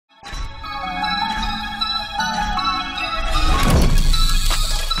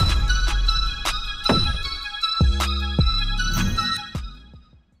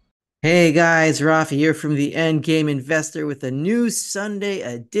Hey guys, Rafi here from the Endgame Investor with a new Sunday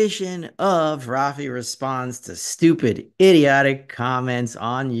edition of Rafi Responds to Stupid, Idiotic Comments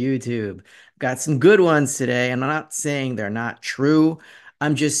on YouTube. Got some good ones today, and I'm not saying they're not true.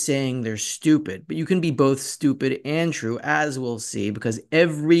 I'm just saying they're stupid. But you can be both stupid and true, as we'll see, because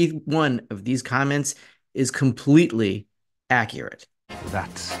every one of these comments is completely accurate.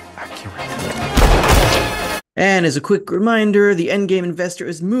 That's accurate. And as a quick reminder, the Endgame Investor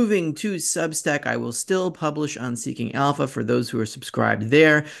is moving to Substack. I will still publish on Seeking Alpha for those who are subscribed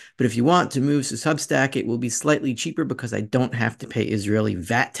there. But if you want to move to Substack, it will be slightly cheaper because I don't have to pay Israeli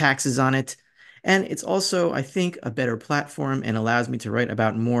VAT taxes on it. And it's also, I think, a better platform and allows me to write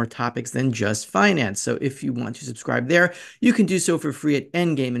about more topics than just finance. So if you want to subscribe there, you can do so for free at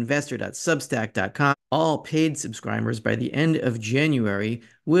endgameinvestor.substack.com. All paid subscribers by the end of January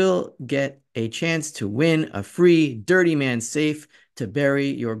will get a chance to win a free Dirty Man safe to bury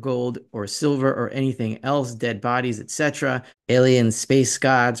your gold or silver or anything else, dead bodies, etc., aliens, space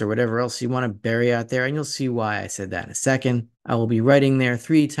gods, or whatever else you want to bury out there. And you'll see why I said that in a second. I will be writing there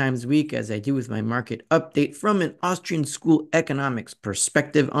 3 times a week, as I do with my market update from an Austrian school economics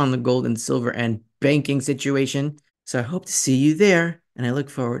perspective on the gold and silver and banking situation. So I hope to see you there, and I look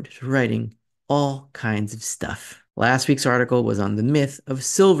forward to writing all kinds of stuff. Last week's article was on the myth of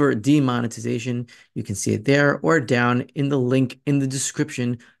silver demonetization. You can see it there or down in the link in the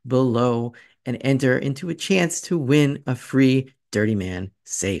description below and enter into a chance to win a free Dirty Man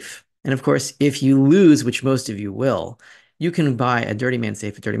safe. And of course, if you lose, which most of you will, you can buy a Dirty Man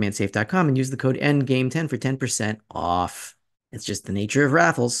safe at dirtymansafe.com and use the code NGAME10 for 10% off. It's just the nature of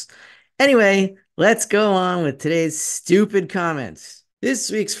raffles. Anyway, let's go on with today's stupid comments. This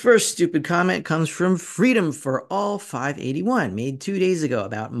week's first stupid comment comes from Freedom for All 581, made 2 days ago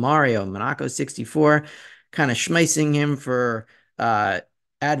about Mario Monaco 64, kind of schmeicing him for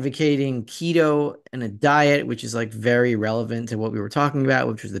advocating keto and a diet, which is like very relevant to what we were talking about,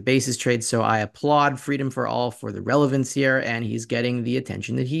 which was the basis trade. So I applaud Freedom for All for the relevance here, and he's getting the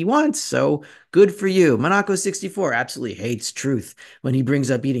attention that he wants. So good for you. Monaco 64 absolutely hates truth when he brings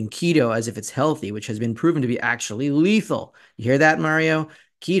up eating keto as if it's healthy, which has been proven to be actually lethal. You hear that, Mario?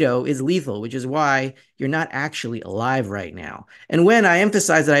 Keto is lethal, which is why you're not actually alive right now. And when I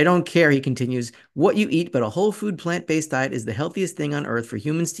emphasize that I don't care, he continues, what you eat but a whole food plant-based diet is the healthiest thing on earth for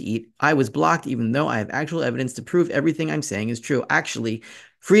humans to eat. I was blocked even though I have actual evidence to prove everything I'm saying is true. Actually,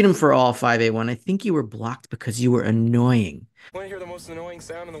 Freedom for All 5A1, I think you were blocked because you were annoying. Want to hear the most annoying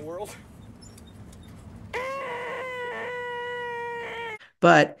sound in the world?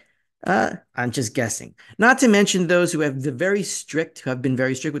 But I'm just guessing. Not to mention those who have who have been very strict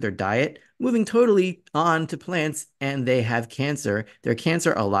with their diet, moving totally on to plants, and they have cancer. Their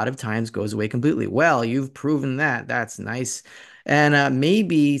cancer a lot of times goes away completely. Well, you've proven that. That's nice. And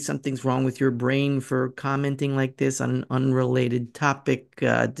maybe something's wrong with your brain for commenting like this on an unrelated topic.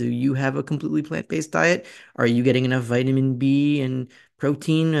 Do you have a completely plant-based diet? Are you getting enough vitamin B and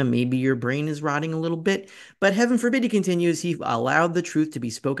protein? Maybe your brain is rotting a little bit. But heaven forbid, he continues, he allowed the truth to be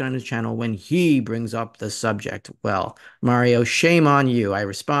spoken on his channel when he brings up the subject. Well, Mario, shame on you. I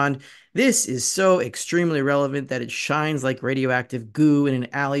respond, this is so extremely relevant that it shines like radioactive goo in an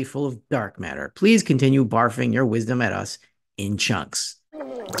alley full of dark matter. Please continue barfing your wisdom at us in chunks.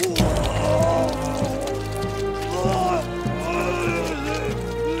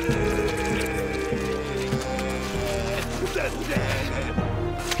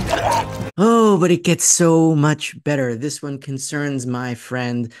 Oh, but it gets so much better. This one concerns my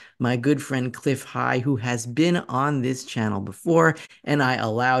friend, my good friend Cliff High, who has been on this channel before, and I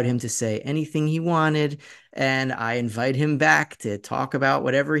allowed him to say anything he wanted, and I invite him back to talk about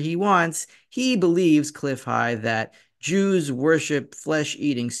whatever he wants. He believes, Cliff High, that Jews worship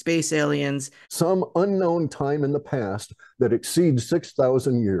flesh-eating space aliens. Some unknown time in the past that exceeds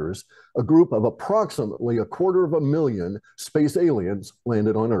 6,000 years, a group of approximately 250,000 space aliens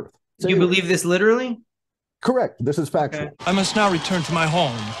landed on Earth. You believe this literally? Correct. This is factual. Okay. I must now return to my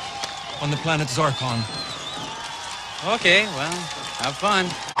home on the planet Zarkon. Okay, well, have fun.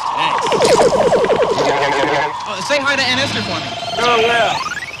 Thanks. Say hi to Aunt Esther for me. Oh, yeah.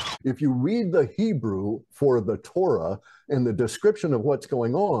 If you read the Hebrew for the Torah and the description of what's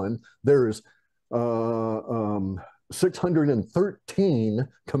going on, there's 613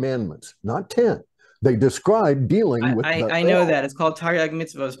 commandments, not 10. They describe dealing with. I know that it's called Taryag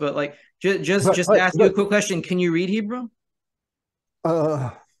Mitzvos, but like just ask you a quick question. Can you read Hebrew?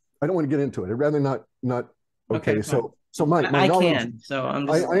 I don't want to get into it. I'd rather not. Okay, so my I knowledge, can. So I'm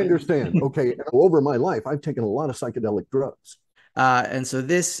just. I understand. Okay, over my life, I've taken a lot of psychedelic drugs. And so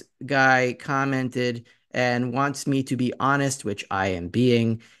this guy commented and wants me to be honest, which I am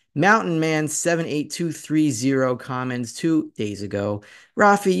being. Mountain Man 78230 comments 2 days ago,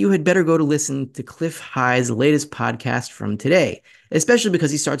 Rafi, you had better go to listen to Cliff High's latest podcast from today, especially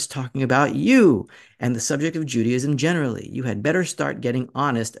because he starts talking about you and the subject of Judaism generally. You had better start getting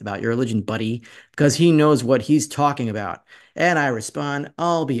honest about your religion, buddy, because he knows what he's talking about. And I respond,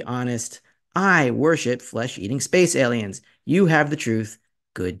 I'll be honest. I worship flesh-eating space aliens. You have the truth.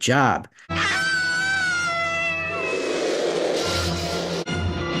 Good job.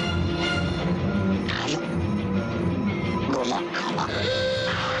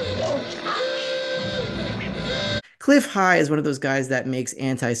 Cliff High is one of those guys that makes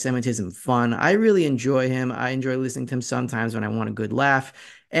anti-Semitism fun. I really enjoy him. I enjoy listening to him sometimes when I want a good laugh,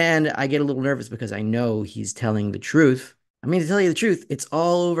 and I get a little nervous because I know he's telling the truth. I mean, to tell you the truth, it's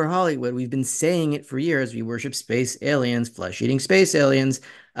all over Hollywood. We've been saying it for years. We worship space aliens, flesh-eating space aliens.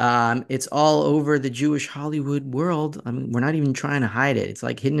 It's all over the Jewish Hollywood world. I mean, we're not even trying to hide it. It's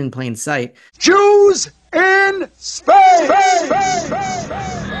like hidden in plain sight. Jews in space!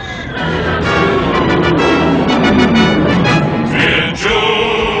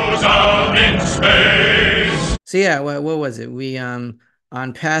 Jews are in space. So yeah, what was it? We on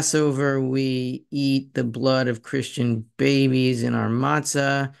Passover we eat the blood of Christian babies in our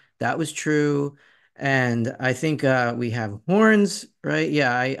matzah. That was true. And I think we have horns, right?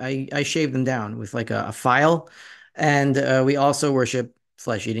 Yeah, I shave them down with like a file. And we also worship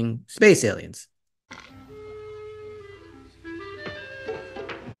flesh-eating space aliens.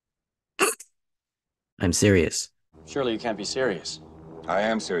 I'm serious. Surely you can't be serious. I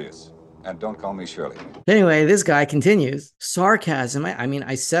am serious. And don't call me Shirley. Anyway, this guy continues. Sarcasm. I mean,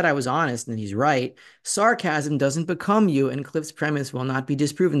 I said I was honest and he's right. Sarcasm doesn't become you, and Cliff's premise will not be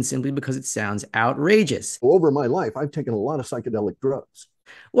disproven simply because it sounds outrageous. Over my life, I've taken a lot of psychedelic drugs.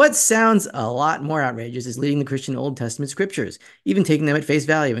 What sounds a lot more outrageous is leading the Christian Old Testament scriptures, even taking them at face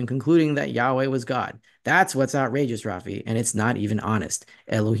value and concluding that Yahweh was God. That's what's outrageous, Rafi, and it's not even honest.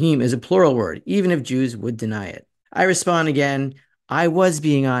 Elohim is a plural word, even if Jews would deny it. I respond again, I was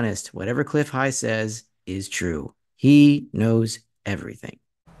being honest. Whatever Cliff High says is true. He knows everything.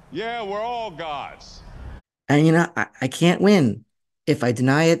 Yeah, we're all gods. And you know, I can't win. If I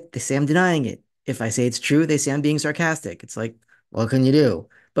deny it, they say I'm denying it. If I say it's true, they say I'm being sarcastic. It's like, what can you do?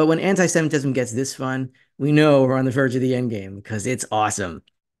 But when anti-Semitism gets this fun, we know we're on the verge of the end game because it's awesome.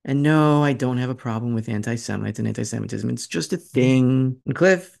 And no, I don't have a problem with anti-Semites and anti-Semitism. It's just a thing. And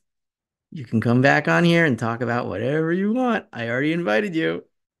Cliff, you can come back on here and talk about whatever you want. I already invited you.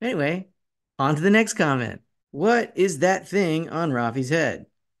 Anyway, on to the next comment. What is that thing on Rafi's head?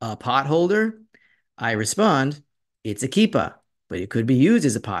 A pot holder? I respond, it's a kippah, but it could be used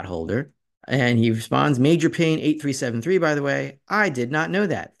as a pot holder. And he responds, Major Pain 8373, by the way. I did not know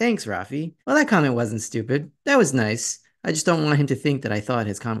that. Thanks, Rafi. Well, that comment wasn't stupid. That was nice. I just don't want him to think that I thought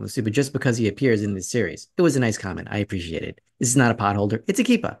his comment was stupid just because he appears in this series. It was a nice comment. I appreciate it. This is not a pot holder. It's a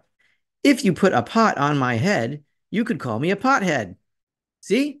kippah. If you put a pot on my head, you could call me a pothead.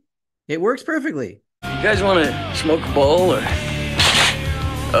 See? It works perfectly. You guys want to smoke a bowl or?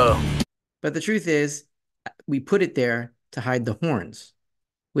 Oh. But the truth is, we put it there to hide the horns,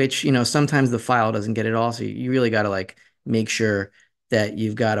 which, you know, sometimes the file doesn't get it all. So you really got to like make sure that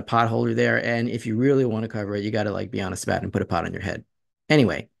you've got a pot holder there. And if you really want to cover it, you got to like be honest about it and put a pot on your head.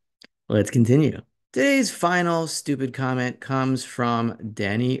 Anyway, let's continue. Today's final stupid comment comes from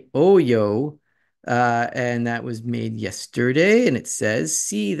Danny Oyo, and that was made yesterday, and it says,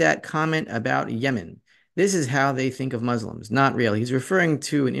 see that comment about Yemen. This is how they think of Muslims. Not real. He's referring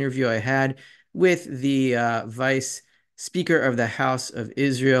to an interview I had with the vice speaker of the House of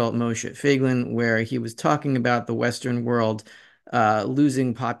Israel, Moshe Feiglin, where he was talking about the Western world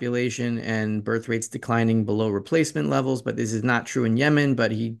losing population and birth rates declining below replacement levels. But this is not true in Yemen, but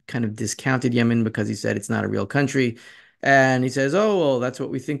he kind of discounted Yemen because he said it's not a real country. And he says, oh, well, that's what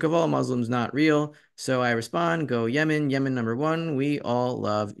we think of all Muslims, not real. So I respond, go Yemen. Yemen number one. We all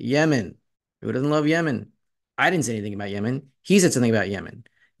love Yemen. Who doesn't love Yemen? I didn't say anything about Yemen. He said something about Yemen.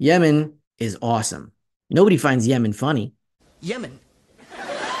 Yemen is awesome. Nobody finds Yemen funny. Yemen.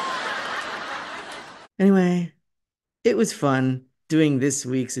 Anyway, it was fun doing this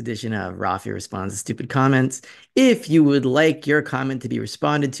week's edition of Rafi Responds to Stupid Comments. If you would like your comment to be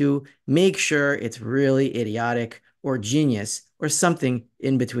responded to, make sure it's really idiotic or genius or something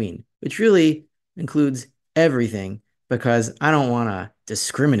in between, which really includes everything because I don't want to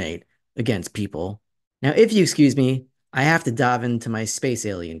discriminate against people. Now, if you excuse me, I have to dive into my space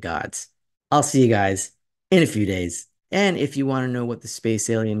alien gods. I'll see you guys in a few days. And if you want to know what the space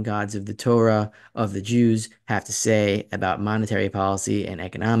alien gods of the Torah of the Jews have to say about monetary policy and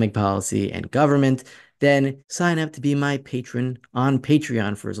economic policy and government, then sign up to be my patron on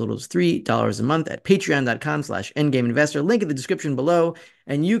Patreon for as little as $3 a month at patreon.com/endgameinvestor. Link in the description below,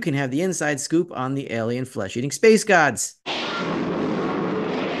 and you can have the inside scoop on the alien flesh-eating space gods.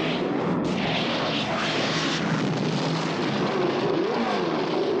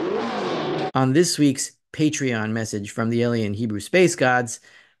 On this week's Patreon message from the alien Hebrew space gods,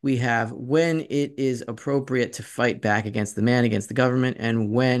 we have when it is appropriate to fight back against the man, against the government,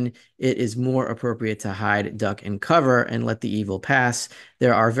 and when it is more appropriate to hide, duck, and cover and let the evil pass.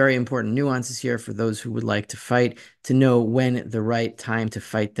 There are very important nuances here for those who would like to fight to know when the right time to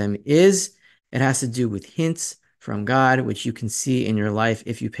fight them is. It has to do with hints from God, which you can see in your life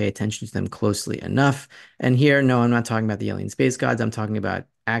if you pay attention to them closely enough. And here, no, I'm not talking about the alien space gods. I'm talking about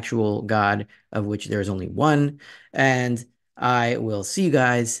actual God, of which there is only one. And I will see you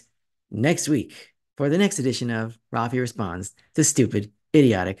guys next week for the next edition of Rafi Responds to Stupid,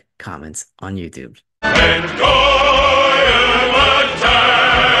 Idiotic Comments on YouTube. When Goyim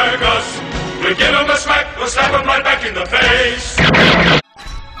attack us, we give them a smack, we'll slap them right back in the face.